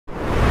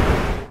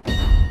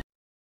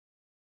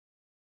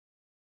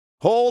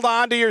Hold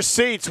on to your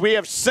seats. We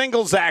have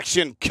singles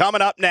action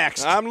coming up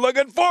next. I'm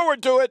looking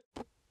forward to it.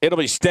 It'll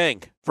be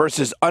Sting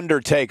versus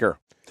Undertaker.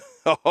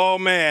 Oh,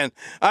 man.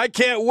 I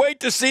can't wait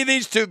to see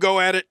these two go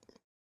at it.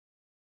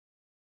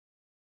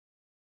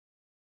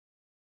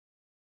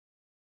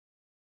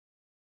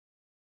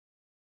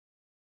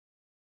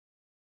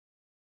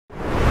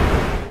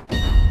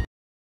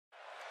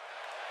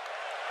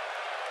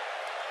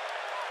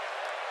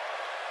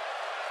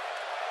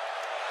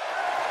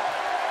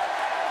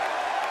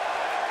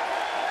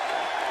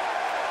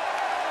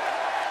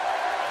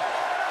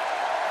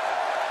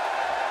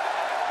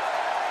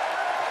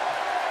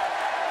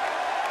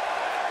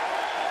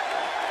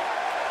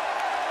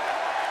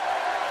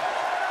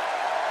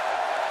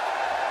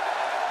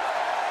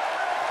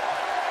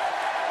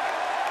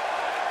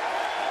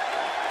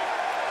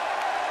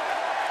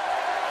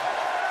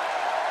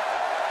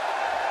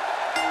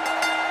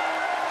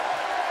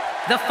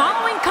 The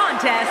following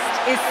contest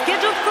is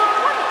scheduled for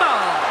one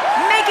fall,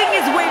 making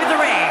his way to the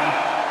ring.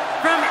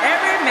 From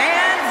every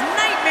man's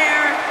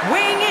nightmare,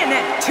 weighing in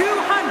at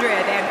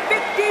 250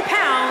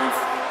 pounds,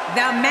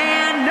 the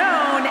man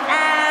known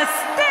as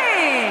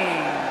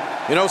Sting.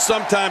 You know,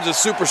 sometimes a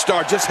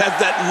superstar just has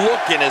that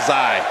look in his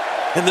eye.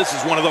 And this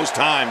is one of those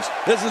times.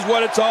 This is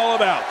what it's all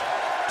about.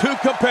 Two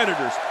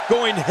competitors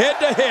going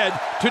head-to-head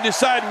to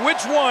decide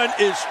which one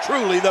is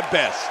truly the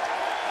best.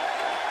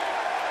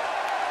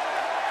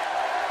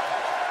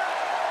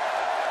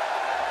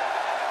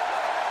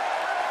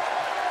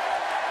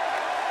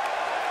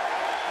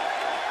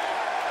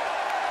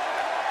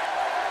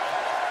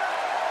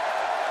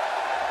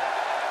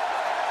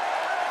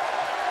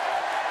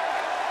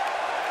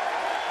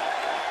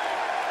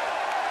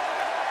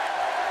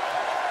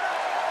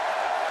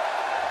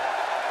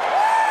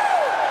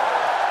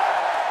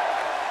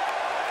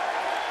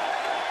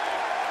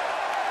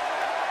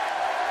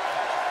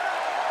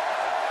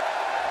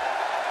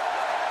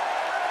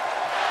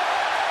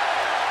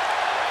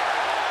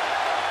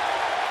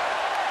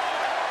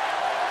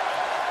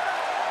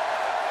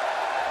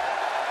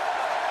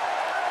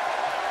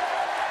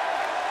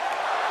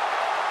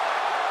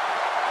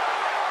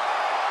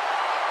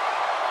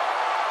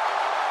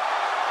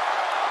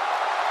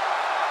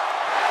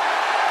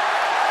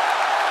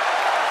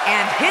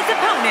 And his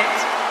opponent,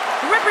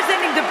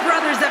 representing the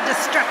Brothers of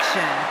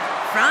Destruction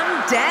from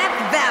Death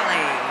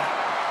Valley,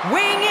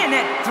 weighing in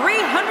at 300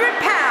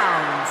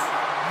 pounds,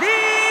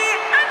 The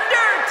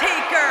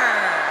Undertaker.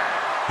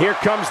 Here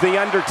comes The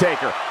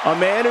Undertaker, a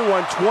man who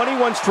won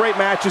 21 straight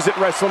matches at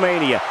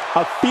WrestleMania,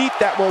 a feat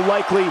that will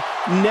likely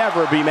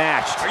never be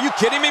matched. Are you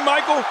kidding me,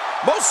 Michael?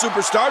 Most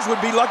superstars would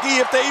be lucky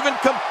if they even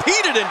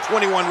competed in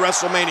 21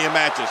 WrestleMania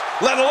matches,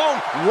 let alone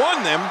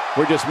won them.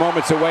 We're just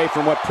moments away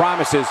from what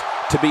promises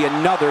to be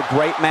another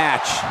great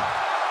match.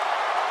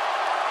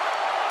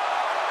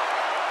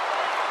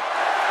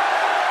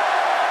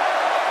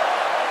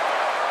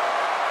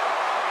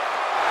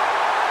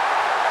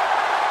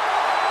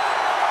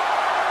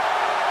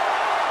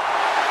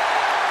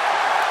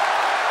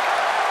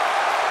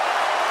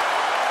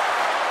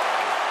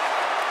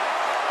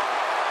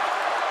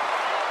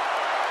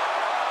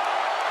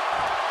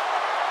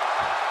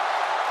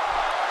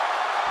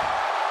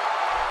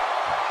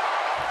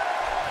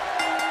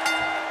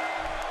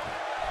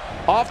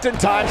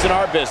 Oftentimes in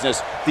our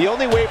business, the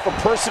only way for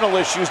personal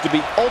issues to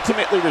be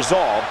ultimately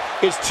resolved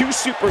is two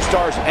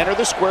superstars enter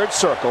the squared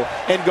circle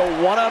and go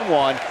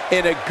one-on-one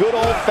in a good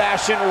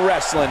old-fashioned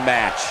wrestling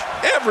match.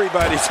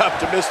 Everybody's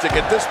optimistic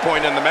at this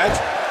point in the match,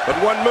 but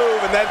one move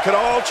and that could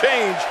all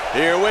change.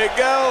 Here we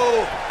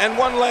go. And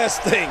one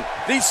last thing.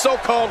 These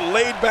so-called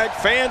laid-back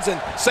fans in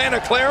Santa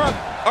Clara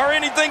are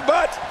anything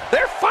but.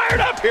 They're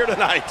fired up here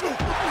tonight.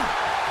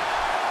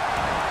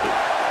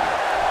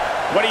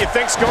 What do you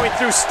think's going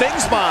through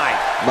Sting's mind?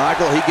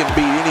 Michael, he can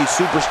beat any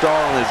superstar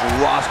on his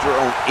roster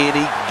on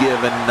any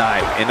given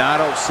night, and I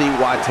don't see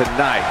why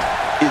tonight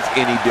is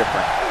any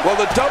different. Well,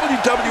 the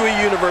WWE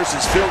Universe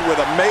is filled with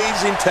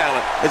amazing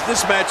talent, as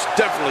this match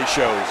definitely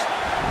shows.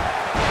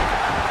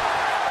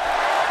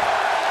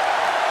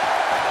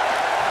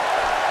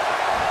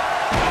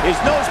 His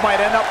nose might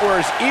end up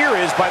where his ear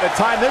is by the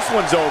time this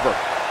one's over.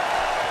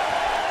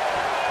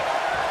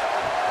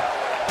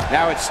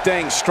 Now it's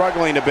Sting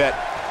struggling a bit.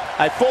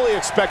 I fully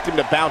expect him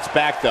to bounce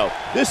back, though.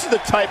 This is the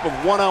type of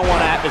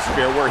one-on-one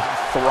atmosphere where he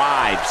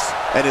thrives.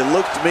 And it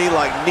looks to me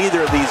like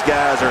neither of these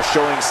guys are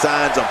showing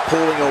signs of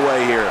pulling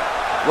away here.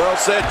 Well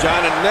said,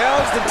 John, and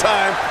now's the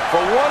time for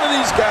one of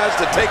these guys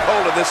to take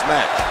hold of this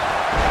match.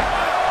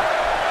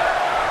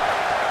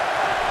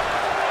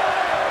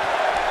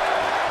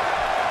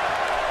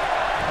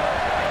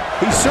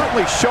 He's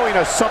certainly showing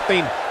us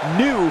something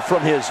new from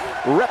his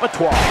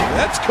repertoire.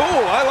 That's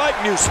cool. I like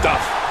new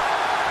stuff.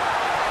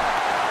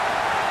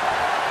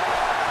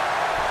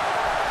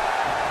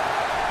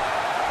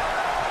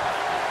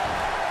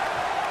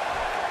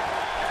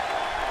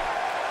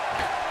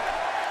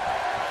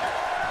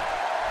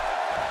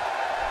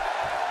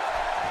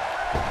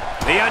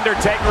 The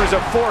Undertaker is a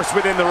force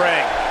within the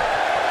ring.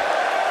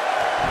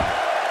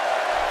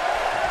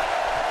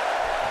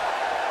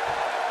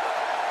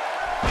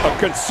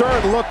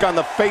 concerned look on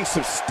the face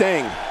of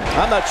Sting.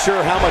 I'm not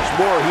sure how much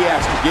more he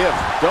has to give.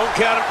 Don't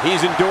count him.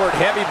 He's endured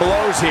heavy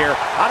blows here.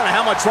 I don't know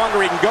how much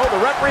longer he can go. The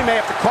referee may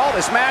have to call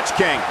this match,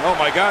 King. Oh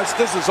my gosh,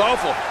 this is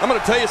awful. I'm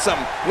going to tell you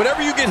something.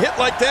 Whenever you get hit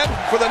like that,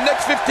 for the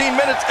next 15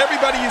 minutes,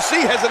 everybody you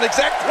see has an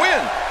exact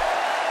win.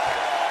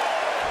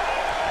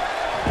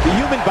 The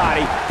human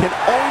body can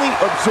only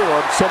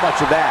absorb so much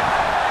of that.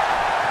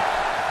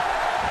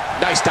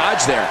 Nice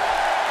dodge there.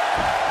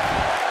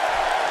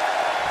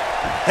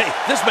 Hey,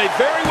 this may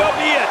very well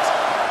be it.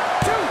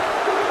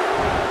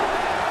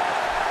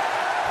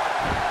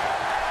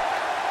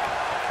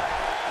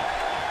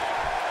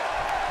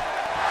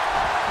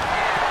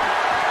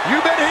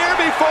 You've been here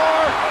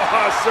before.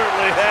 Oh, I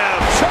certainly have.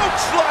 Choke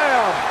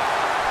slam.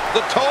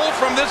 The toll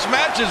from this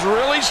match is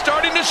really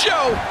starting to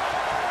show.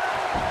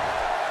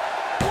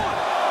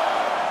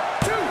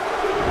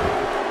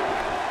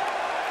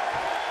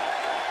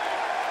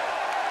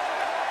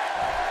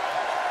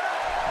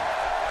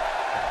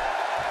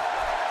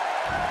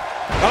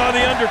 Oh,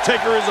 the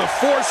Undertaker is a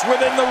force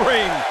within the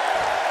ring.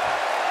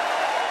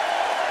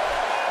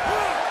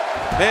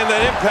 Man,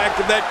 that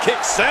impact of that kick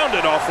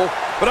sounded awful,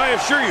 but I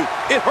assure you,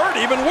 it hurt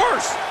even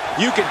worse.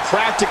 You can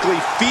practically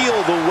feel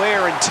the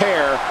wear and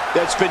tear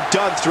that's been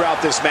done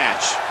throughout this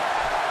match.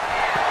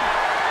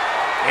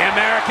 The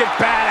American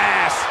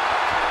Badass.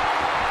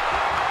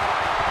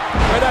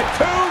 With a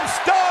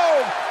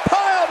tombstone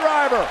pile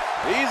driver.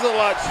 He's a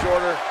lot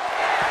shorter.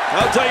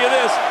 I'll tell you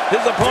this,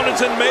 his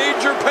opponent's in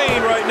major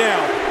pain right now.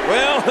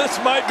 Well, this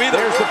might be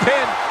There's the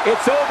pin.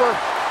 It's over.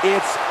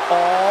 It's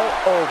all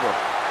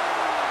over.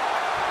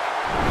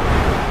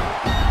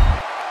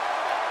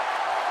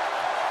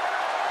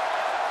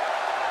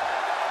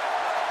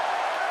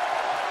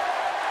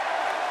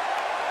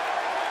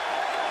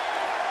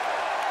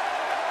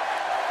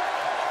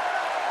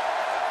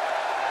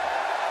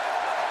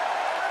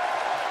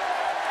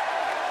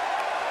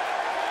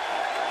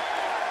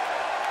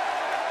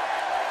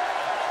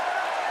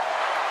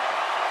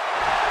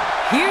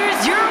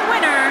 Here's your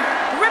winner,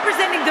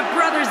 representing the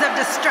Brothers of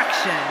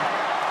Destruction,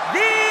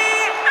 The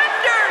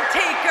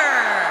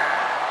Undertaker.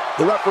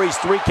 The referee's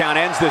 3 count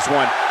ends this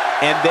one.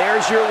 And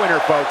there's your winner,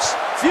 folks.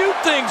 Few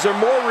things are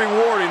more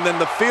rewarding than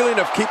the feeling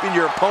of keeping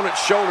your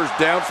opponent's shoulders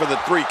down for the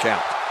 3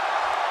 count.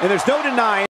 And there's no denying